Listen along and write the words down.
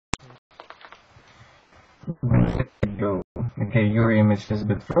Go. Okay, your image is a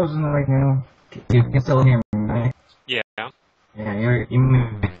bit frozen right now. You can still hear me, right? Yeah. Yeah, your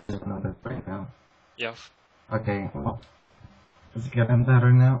image is not that right now. Yes. Okay, well, it's getting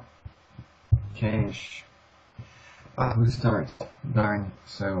better now. Okay, who starts? Darn.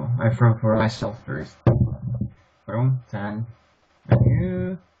 So, I throw for myself first. Throw, 10, and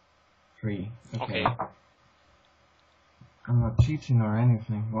you, 3. Okay. I'm not cheating or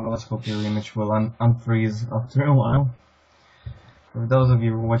anything. Well, let's hope your image will unfreeze after a while. For those of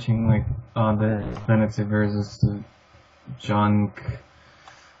you watching, like, the Affinity versus the Junk,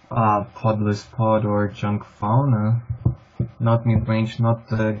 Podless Pod or Junk Fauna, not mid-range, not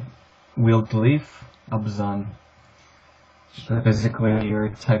the Wild Leaf, Abzan. So basically your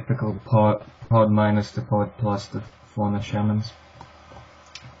typical pod minus the pod plus the Fauna Shamans.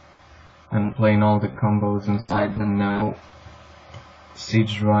 And playing all the combos inside the now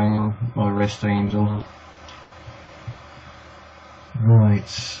Siege Rhino or Rest Angel. Right,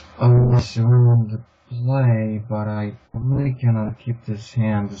 so I want to play, but I really cannot keep this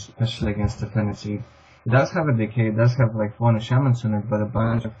hand, especially against Affinity. It does have a decay, it does have like Fauna Shamans in it, but a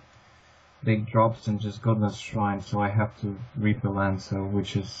bunch of big drops and just Godless Shrine, so I have to reap the land, so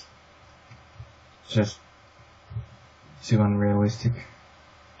which is just too unrealistic.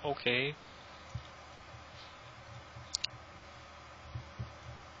 Okay.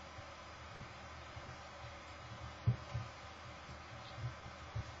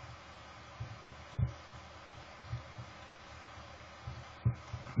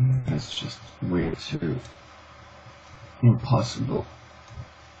 That's just way too impossible.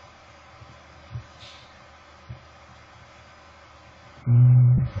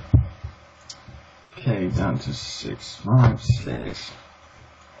 Okay, down to 6, 5, 6.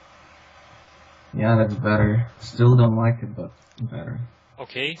 Yeah, that's better. Still don't like it, but better.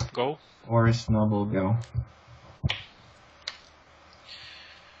 Okay, go. Forest Noble, go.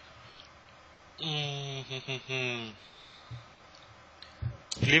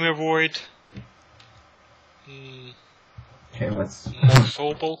 Glimmer Void. Okay, let's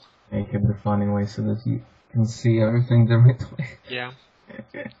Opal. make it the funny way so that you can see everything the right way. Yeah.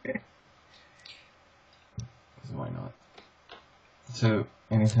 Why not? So,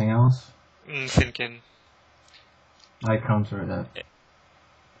 anything else? Thinking. I counter that.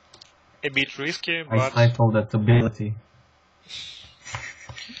 A bit risky, I but... stifle that ability.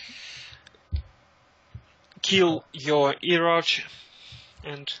 Kill your Hierarch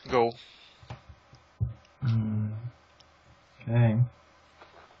and go. Okay.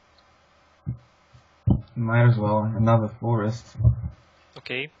 Might as well. Another forest.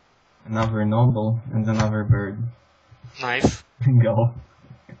 Okay. Another noble and another bird. Nice. Go.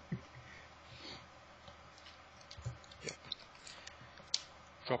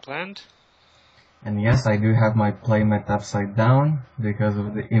 Drop land. And yes, I do have my playmat upside down because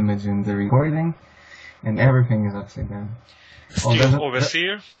of the image in the recording, and everything is upside down. Still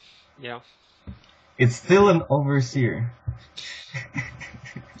Overseer. Yeah. It's still an Overseer.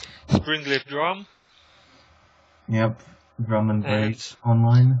 Springleaf Drum. Yep, Drum and Bass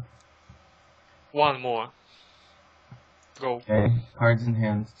online. One more. Go. Okay, cards in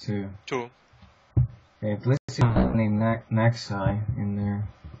hand, 2. 2. Okay, let's see any Naxai in there.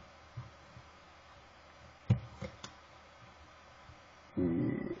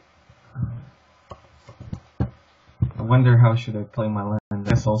 I wonder how should I play my land.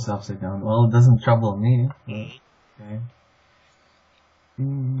 That's also upside down. Well, it doesn't trouble me. Okay.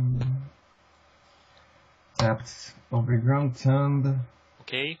 Tapped Overgrown Tomb.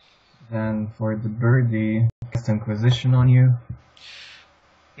 Okay. Then for the birdie, cast Inquisition on you.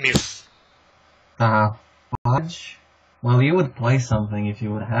 Miss. Fudge? Well, you would play something if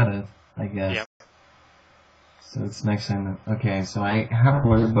you would have had it, I guess. Yep. So it's next time. Okay, so I have a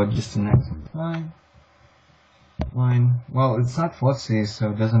word, but just the next one. Fine. Well, it's not Thoughtseize, so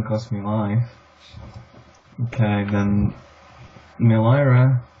it doesn't cost me life. Okay, then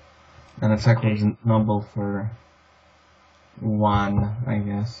Melira, and attack was Noble for 1, I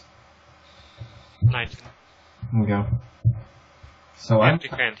guess. 19. Go. So I'm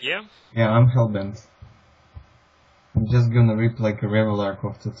I'm hellbent. I'm just gonna rip like a Reveillark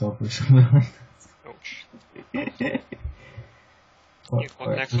off the top or something like that.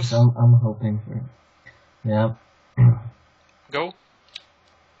 Ouch. I'm hoping for. Yeah. Go.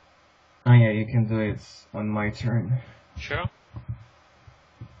 Oh yeah, you can do it on my turn. Sure.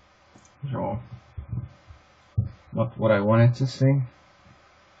 Draw. Not what I wanted to see.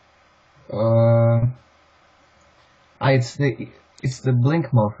 It's the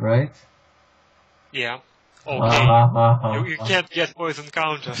blink moth, right? Yeah. Okay. You can't get poison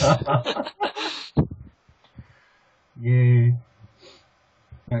counters. Yay.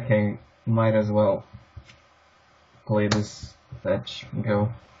 Okay, might as well play this fetch.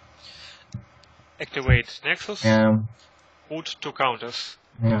 Go. Activate Nexus. Put 2 counters.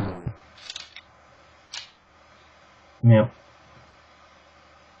 Yeah. Yep.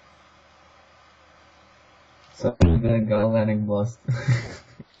 So the galvanic blast.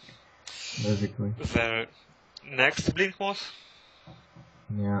 Basically. The next Blink Moth.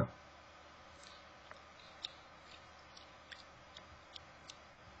 Yeah.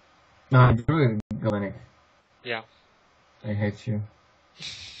 No, I drew a galvanic. Yeah. I hate you.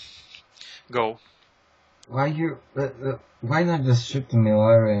 Go. Why you? Why not just shoot the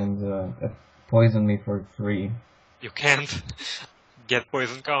Millara and poison me for free? You can't get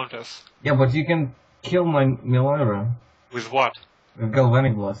poison counters. Yeah, but you can kill my Millara With what? with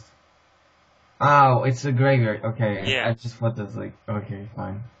galvanic blast. Oh, it's a graveyard. Okay, Yeah. I just thought that's like okay,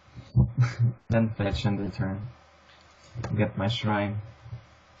 fine. Then fetch and return. Get my shrine.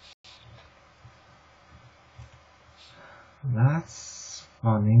 That's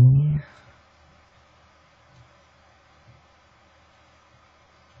funny.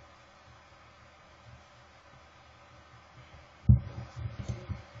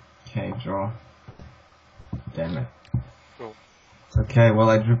 Okay, draw. Damn it. Go. Okay, well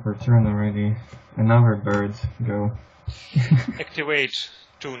I drew per turn already. Another bird. Go. Activate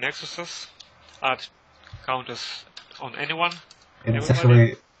 2 Nexuses. Add counters on anyone. It's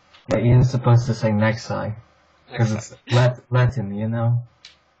Everybody. actually... Yeah, you're supposed to say Nexi. Because Next it's Latin, you know?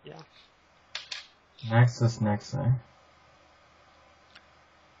 Yeah. Nexus, Nexi.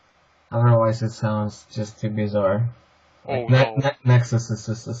 Otherwise it sounds just too bizarre. Oh Like, no. Nexus.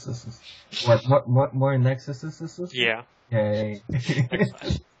 What more Nexus? Yeah. Yay.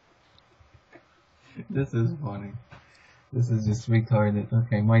 Next. This is funny. This is just retarded.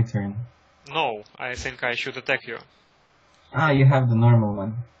 Okay, my turn. No, I think I should attack you. Ah, you have the normal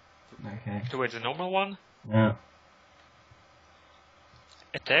one. Okay. Activate the normal one. Yeah.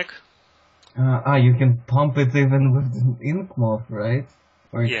 Attack. You can pump it even with the ink moth, right?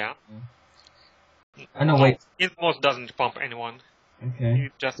 Or Yeah. I know, wait. Inmost doesn't pump anyone. Okay.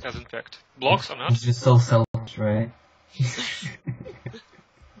 It just has infect. Blocks or not? It's just so selfish, right? It's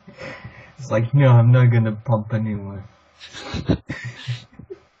like, no, I'm not gonna pump anyone.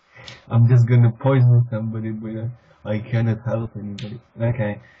 I'm just gonna poison somebody, but I cannot help anybody.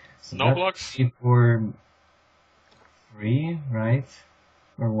 Okay. So No that's blocks. it for 3, right?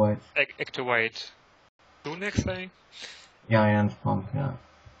 Or what? Activate 2 next thing. Yeah, and pump, yeah.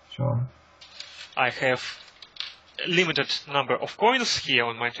 Sure. I have a limited number of coins here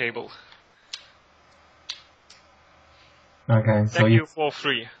on my table. Okay, so Thank you for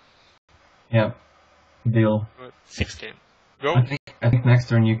 3. yeah, deal. 16. Go. I think next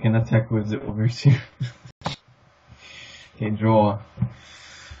turn you can attack with the Overseer. Okay, draw.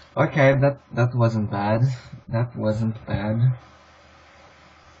 Okay, that wasn't bad. That wasn't bad.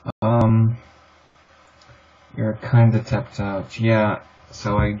 You're kinda tapped out. Yeah,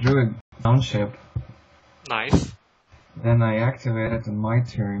 so I drew a township. Nice. Then I activated on my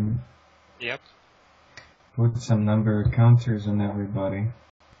turn. Yep. Put some number of counters on everybody.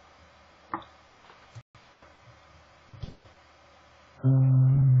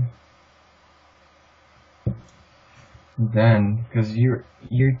 Then, because you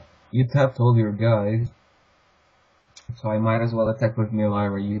tapped all your guys, so I might as well attack with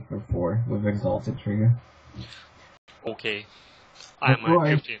Milira you for 4 with Exalted Trigger. Okay. I'm Before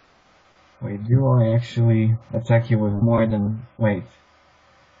at 15. Wait, do I actually attack you with more than... Wait.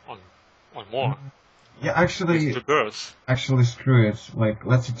 On more. Yeah, actually... With the birds. Actually, screw it. Like,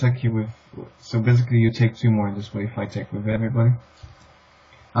 let's attack you with... So basically you take 2 more this way if I take with everybody.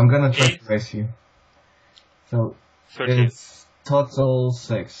 I'm gonna try to race you. So, 13. it's total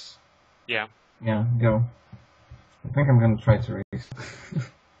 6. Yeah. Yeah, go. I think I'm gonna try to race.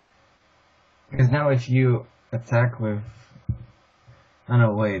 Because now if you attack with... I don't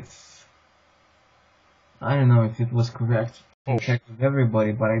know, wait. I don't know if it was correct to attack with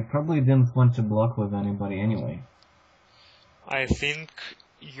everybody, but I probably didn't want to block with anybody anyway. I think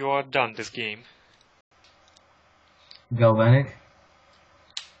you are done this game. Galvanic?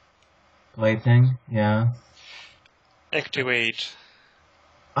 Plating? Yeah. Activate.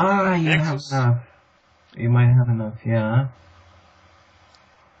 Ah, you Nexus. have enough. You might have enough, yeah.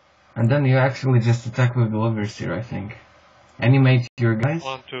 And then you actually just attack with the Overseer, I think. Animate your guys.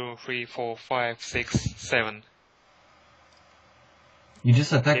 1, 2, 3, 4, 5, 6, 7. You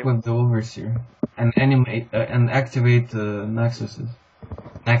just attack Okay. with the Overseer. And animate, and activate the Nexuses.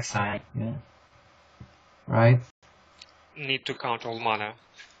 Nexi, yeah. Right? Need to count all mana.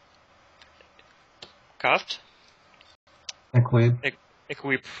 Cast. Equip.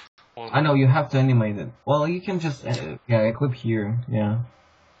 Equip. On. I know you have to animate it. Well, you can just equip here. Yeah.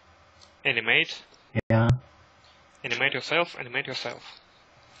 Animate. Yeah. Animate yourself. Animate yourself.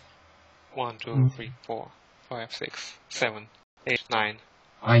 1, 2, 3, 4, 5, 6, 7, 8, 9.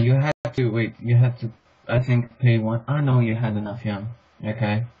 You had to wait. You had to, I think, pay one. Oh no, you had enough. Yeah.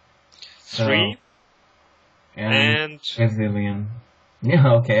 Okay. 3 and Gazillion.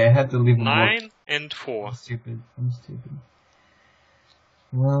 Yeah. Okay. I had to leave 9 and 4. I'm stupid.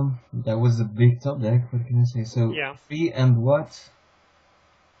 Well, that was a big top deck. What can I say? So yeah. 3 and what?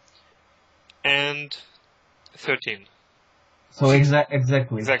 And 13. So exactly.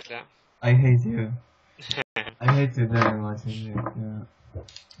 Exactly. I hate you. I hate you very much. Yeah.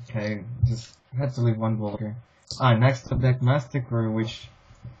 Okay, just had to leave one blocker. Next top deck Masticore, which,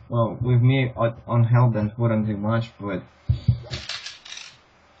 well, with me on Hellbent wouldn't do much, but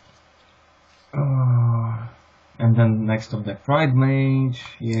and then next top deck Pridemage,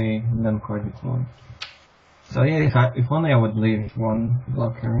 yay, and then Chord of Calling. So yeah, if only I would leave one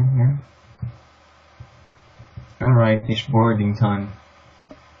blocker in here. Alright, it's boarding time.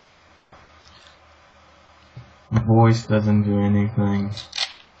 Voice doesn't do anything.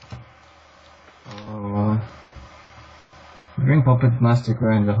 Grim Poppet,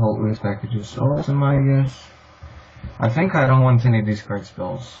 Masticore, and the whole Ooze package is awesome, I guess. I think I don't want any discard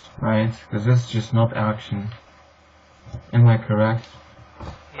spells, right? Because that's just not action. Am I correct?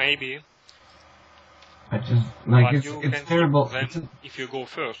 Maybe. I just, like, but it's terrible. Them if you go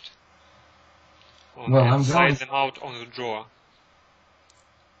first. Well, I'm going them out on the draw.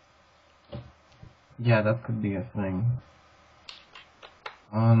 Yeah, that could be a thing.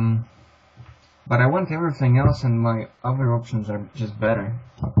 But I want everything else, and my other options are just better,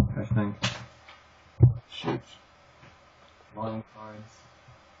 I think. Shoot. Long cards.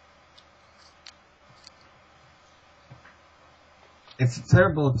 It's a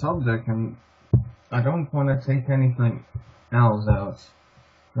terrible top deck, and I don't want to take anything else out.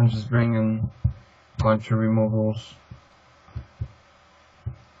 I'm just bringing a bunch of removals.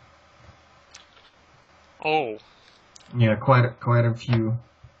 Oh. Yeah, quite a few.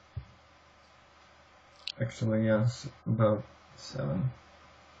 Actually, yes, about 7.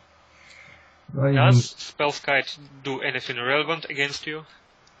 Does Spellskite do anything relevant against you?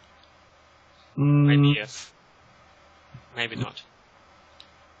 Maybe yes. Maybe not.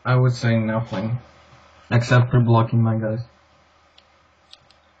 I would say nothing. Except for blocking my guys.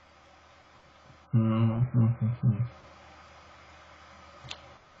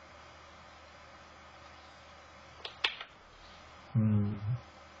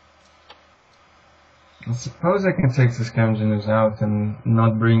 I suppose I can take the Scavenging Ooze out and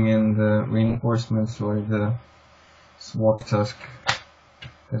not bring in the reinforcements or the Swap Tusk.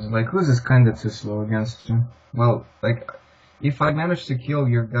 Because, like, Ooze is kinda too slow against you. Well, like, if I manage to kill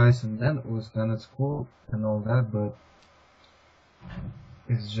your guys and then Ooze, then it's cool and all that, but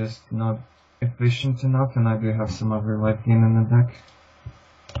it's just not efficient enough, and I do have some other life gain in the deck.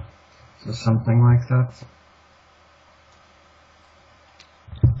 So something like that.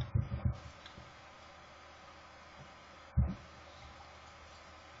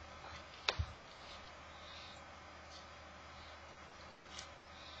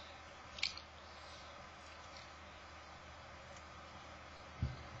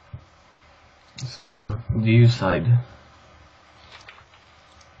 Do you side?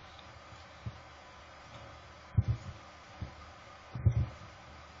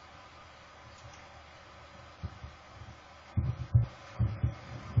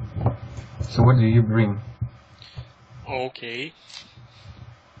 So what do you bring? Okay.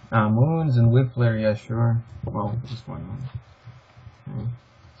 Moons and Whip Flare, yeah, sure. Well, just one. Okay.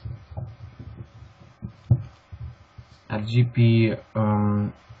 At GP,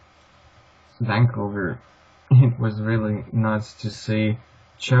 Vancouver, it was really nuts to see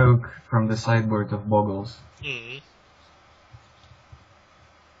Choke from the sideboard of Boggles.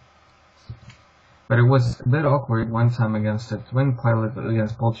 But it was a bit awkward one time against a Twin Pilot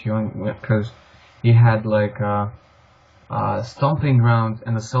against Polchion, because he had like a Stomping Ground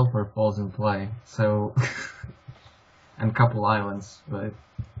and a Sulfur Falls in play, so and a couple islands, but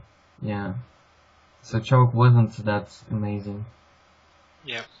yeah. So Choke wasn't that amazing.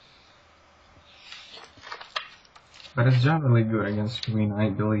 Yeah. But it's generally good against Green, I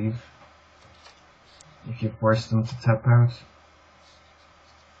believe. If you force them to tap out.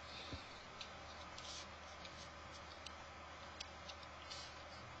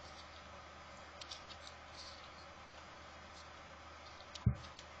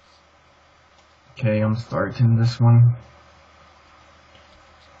 Okay, I'm starting this one.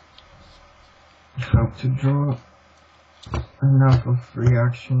 Hope to draw. Enough of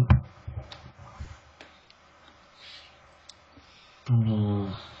reaction.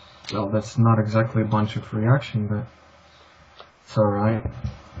 Well, that's not exactly a bunch of reaction, but it's alright.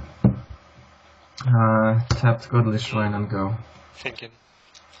 Tapped Godly Shrine and go. Thinking.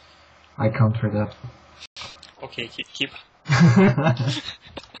 I counter that. Okay, keep.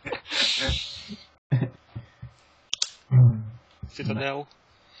 Citadel.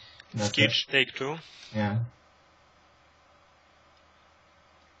 Skitch, take 2. Yeah.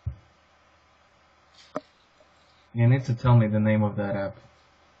 You need to tell me the name of that app.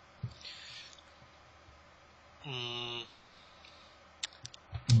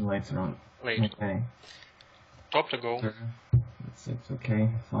 Later on. Later. Okay. Top to go. That's it, okay,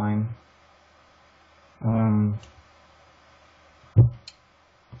 fine.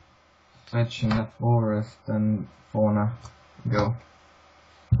 Fetch in that forest and fauna. Go.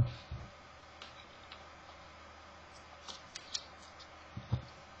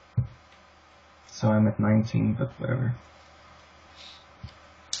 So I'm at 19, but whatever.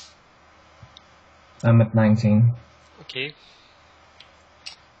 I'm at 19. Okay.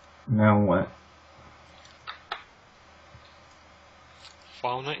 Now what?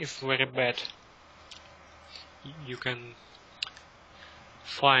 Fauna is very bad. You can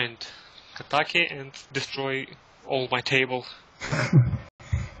find Kataki and destroy all my table.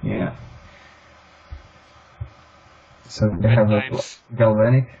 Yeah. So they have a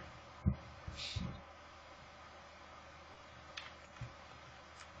galvanic.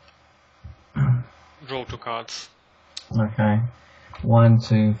 Draw 2 cards. Okay. 1,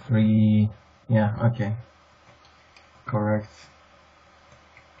 2, 3. Yeah, okay. Correct.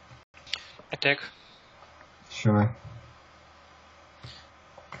 Attack. Sure.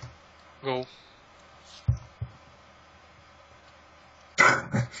 Go.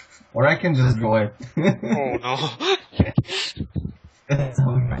 Or I can just draw it. Oh no. That's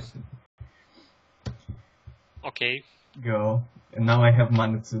how Okay. Go. And now I have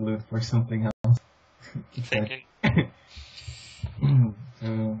money to loot for something else. Thinking.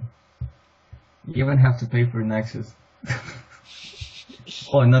 So, you even have to pay for Nexus.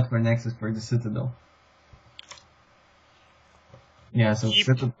 Oh, not for Nexus, for the Citadel. Yeah, so Keep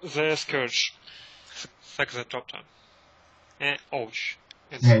Citadel. the Scourge. Sack the top turn. Ouch.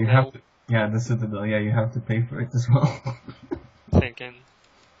 It's Yeah, you have to. Yeah, the Citadel. Yeah, you have to pay for it as well. Thinking.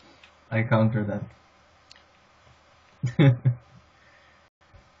 I counter that.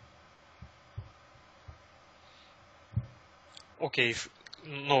 Okay,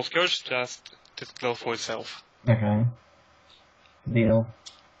 no Scourge, just Citadel for itself. Okay. Deal.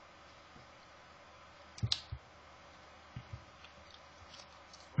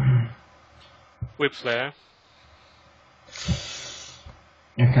 Whip Flare.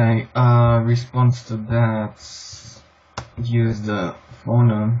 Okay, response to that, use the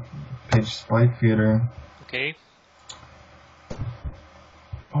Fauna Pitch Spike Feeder. Okay.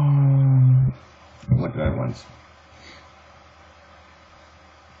 What do I want?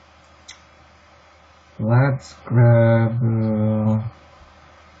 Let's grab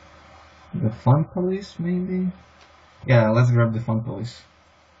the Fun Police, maybe? Yeah, let's grab the Fun Police.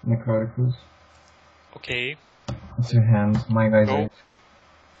 Necrotic Ooze. Okay. What's your hand? My guys Go. are...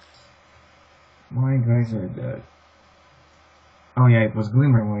 My guys are dead. Oh yeah, it was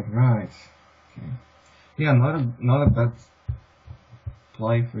Glimmer White, right. Okay. Yeah, not a bad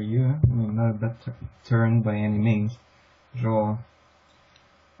play for you. I mean, not a bad turn by any means. Draw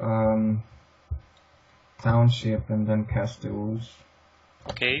Township and then cast the Ooze.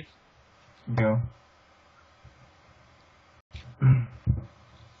 Okay. Go.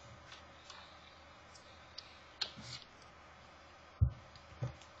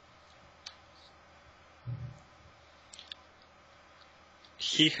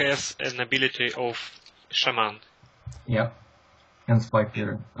 He has an ability of Shaman. Yep. And Spike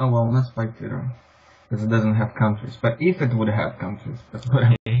Feeder. Oh well, not Spike Feeder. Because it doesn't have counters. But if it would have counters, that's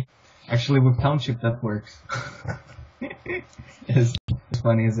whatever. Okay. Actually, with Township that works. As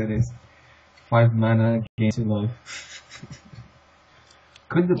funny as it is. 5 mana, gain 2 life.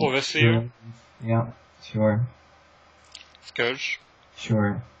 Could the Overseer. Yeah, sure. Scourge.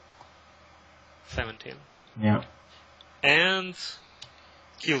 Sure. 17. Yeah. And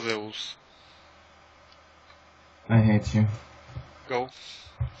kill the Ooze. I hate you. Go.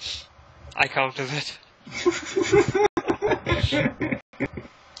 I counter that.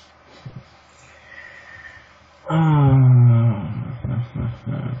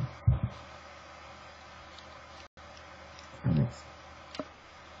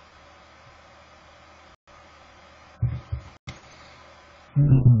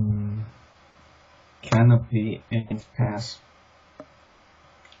 Canopy and pass.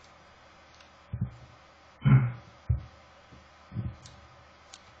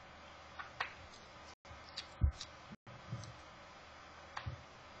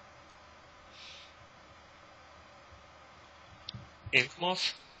 Ink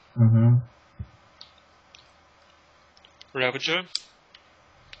Moth, Mm-hmm. Ravager,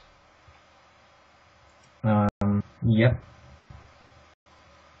 Yep.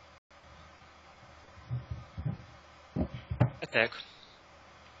 attack.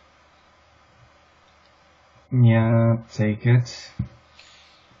 Yeah, take it.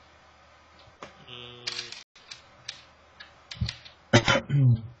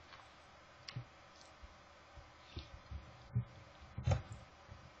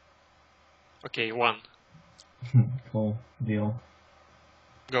 Okay, 1. Cool. Deal.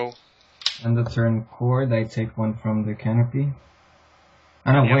 Go. And the turn chord, I take one from the canopy.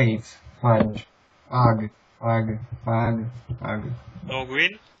 Ah, no, Yep. wait. Fudge. Fug. No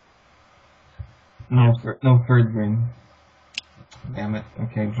green. No, no third green. Damn it.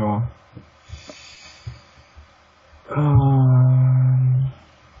 Okay, draw.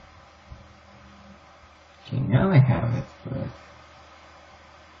 Okay, now I have it, but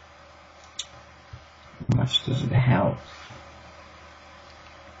how much does it help?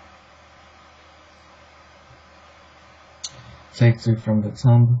 Take 2 from the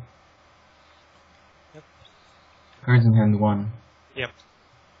tomb. Yep. Cards in hand 1. Yep.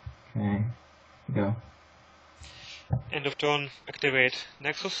 Okay, go. End of turn, activate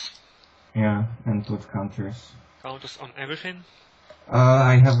Nexus. Yeah, and put counters. Counters on everything.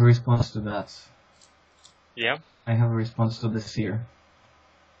 I have a response to that. Yeah. I have a response to the Seer.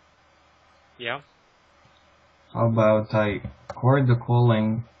 Yeah. How about I Chord of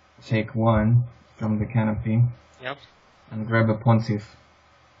Calling, take 1 from the canopy, Yep. and grab a Pontiff.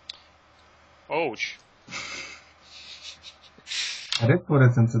 Ouch. I did put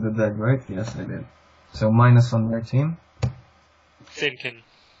it into the deck, right? Yes, I did. So minus on their team. Thinking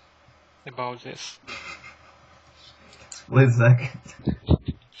about this. Split second.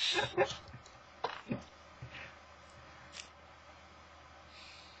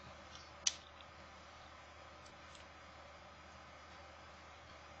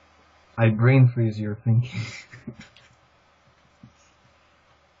 I brain freeze your thinking.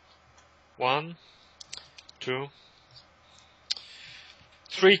 1, 2,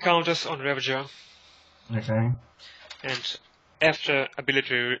 3 counters on Ravager. Okay. And after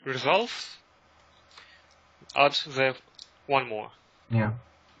ability resolves, add the 1 more. Yeah.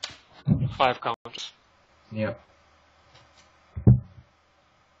 5 counters. Yep.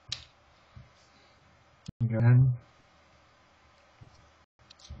 Go ahead.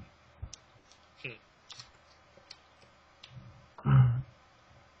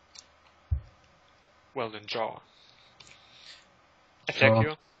 Well then, draw. Attack Draw.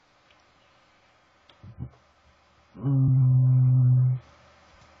 you.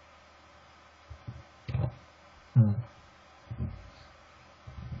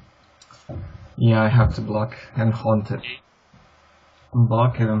 Yeah, I have to block and haunt it. Okay.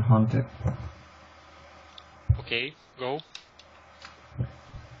 Block it and haunt it. Okay, go.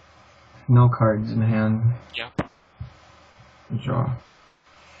 No cards in hand. Yeah. Draw.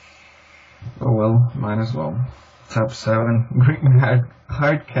 Oh well, might as well. Top 7. Green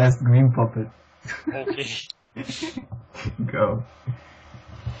hard cast Green Poppet. Okay. Go.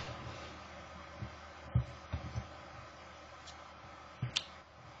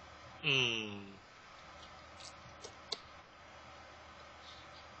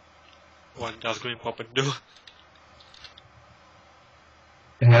 What does Grim Poppet do?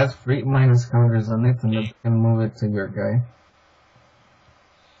 It has 3 minus counters on it, and then you can move it to your guy.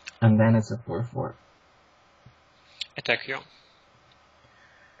 And then it's a 4/4. Attack you.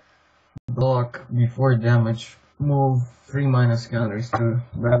 Block before damage. Move 3 minus counters to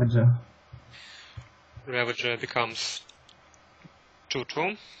Ravager. Ravager becomes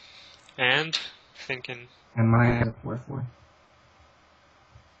 2/2. And thinking And mine is a 4/4.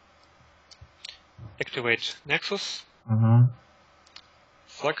 activate Nexus.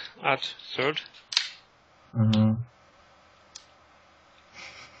 Flag at 3rd.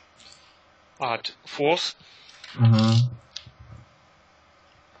 At 4th.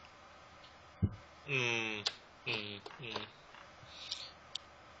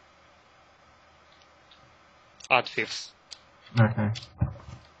 At 5th. Okay.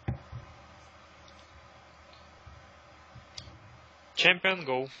 Champion,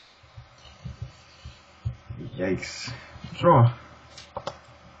 go. Yikes. Draw.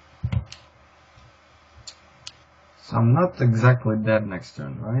 So I'm not exactly dead next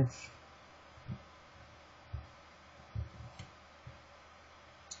turn, right?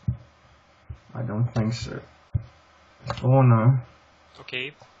 I don't think so. Fauna.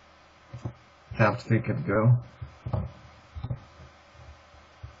 Okay. Tapped Thicket, go.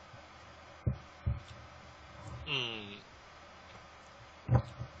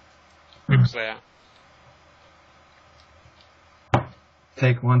 there.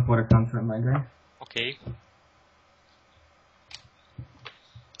 Take 1 for a counter in my grave. Okay.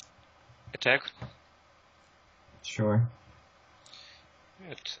 Attack Sure.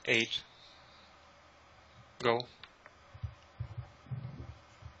 at 8. Go.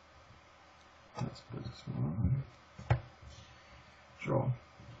 Let's put this one on. Draw.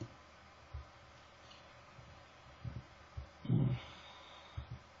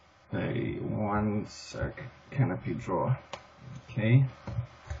 A 1 sec canopy draw. Okay.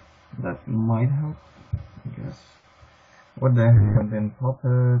 That might help, I guess. What the heck have been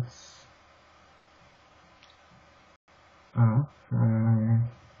puppets? I'm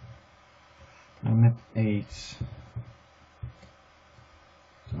at 8.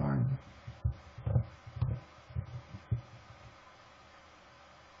 Darn.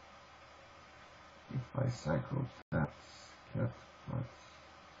 If I cycle that, get what?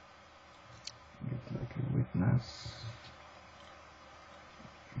 Get like a witness.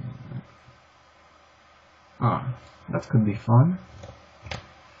 That could be fun.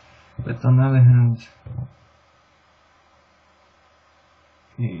 But on the other hand,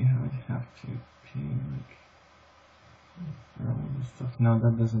 okay, I would have to pay like stuff. No,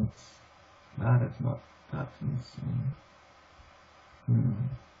 that doesn't. That is not that insane.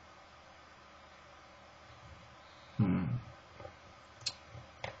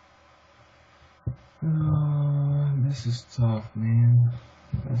 This is tough, man.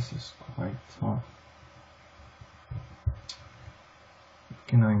 This is quite tough. What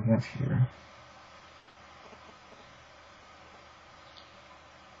can I get here?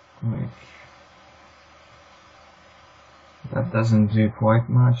 Like, that doesn't do quite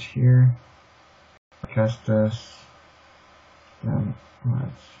much here. Cast this, then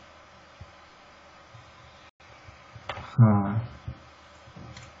let's.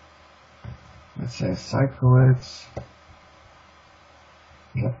 Let's say cycle it.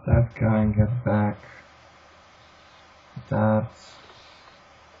 Get that guy and get back that.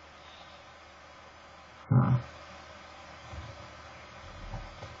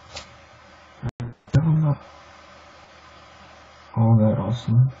 Still not all that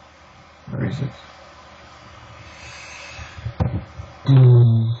awesome. Where is it?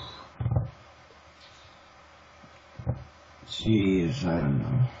 Jeez, I don't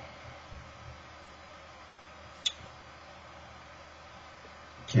know.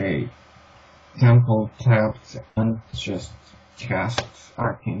 Okay, Temple tapped and just cast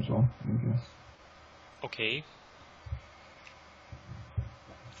Archangel, I guess. Okay.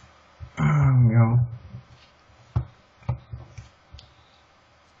 Go.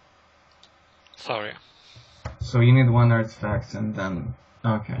 Sorry. So you need 1 artifact and then...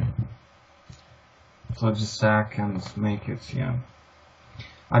 Okay. So just sack and make it, yeah.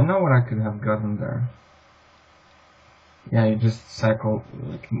 I don't know what I could have gotten there. Yeah, you just cycle,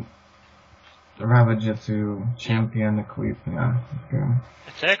 like, Ravager to Champion, equip, yeah. Okay.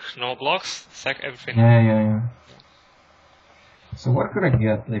 Attack, no blocks, sack everything. Yeah. So what could I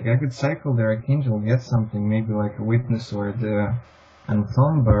get? Like, I could cycle the Archangel, get something, maybe like a Witness or the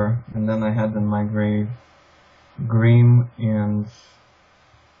Entomber, and then I had in my grave Grim and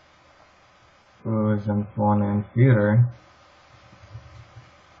Ooze and Fauna and Theater.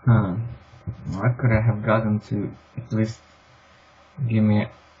 What could I have gotten to at least give me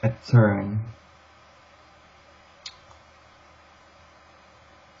a turn?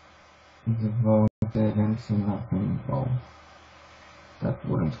 Devoted into nothing. Well, that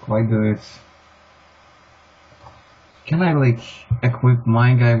wouldn't quite do it. Can I like equip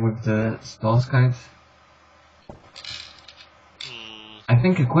my guy with the Spellskite? I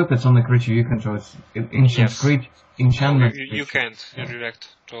think equip it's on the creature you control. It's ancient creature. Enchantment. You can't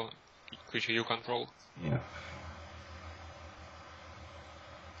redirect to creature you control. Yeah.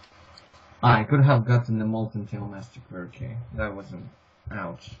 I could have gotten the Molten-Tail Masticore, okay. That wasn't...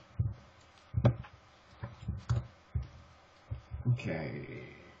 Ouch. Okay.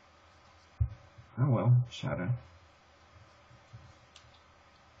 Oh well, Shadow.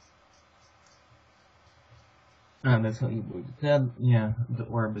 That's how you would. Yeah, the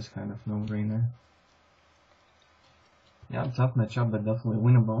orb is kind of no-brainer. Yeah, tough matchup, but definitely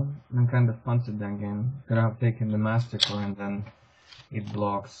winnable. I'm kind of punted that game. Could have taken the Masticore and then it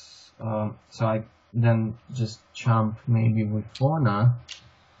blocks. So I then just chomp maybe with Fauna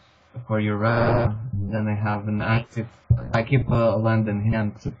for your red. Then I have an active. I keep a land in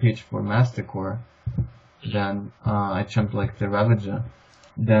hand to pitch for Masticore. Then I chomp like the Ravager.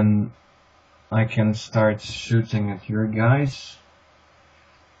 Then I can start shooting at your guys.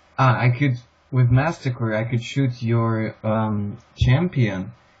 I could with Masticore I could shoot your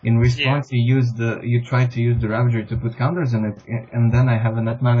champion In response, you try to use the Ravager to put counters in it, and then I have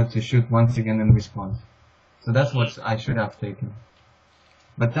enough mana to shoot once again in response. So that's what I should have taken.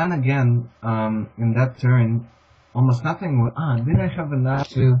 But then again, in that turn, almost nothing would... did I have enough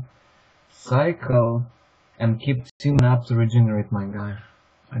to cycle and keep 2 mana up to regenerate my guy?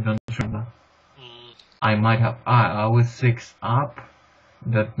 I don't remember. I might have... I was 6 up.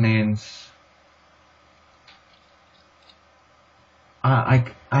 That means...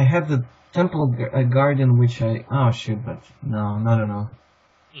 I had the Temple Guardian, which I... Oh shit, but no, not enough.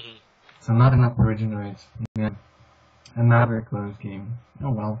 So not enough to regenerate. Yeah. Another close game.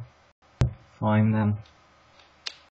 Oh well. Fine then.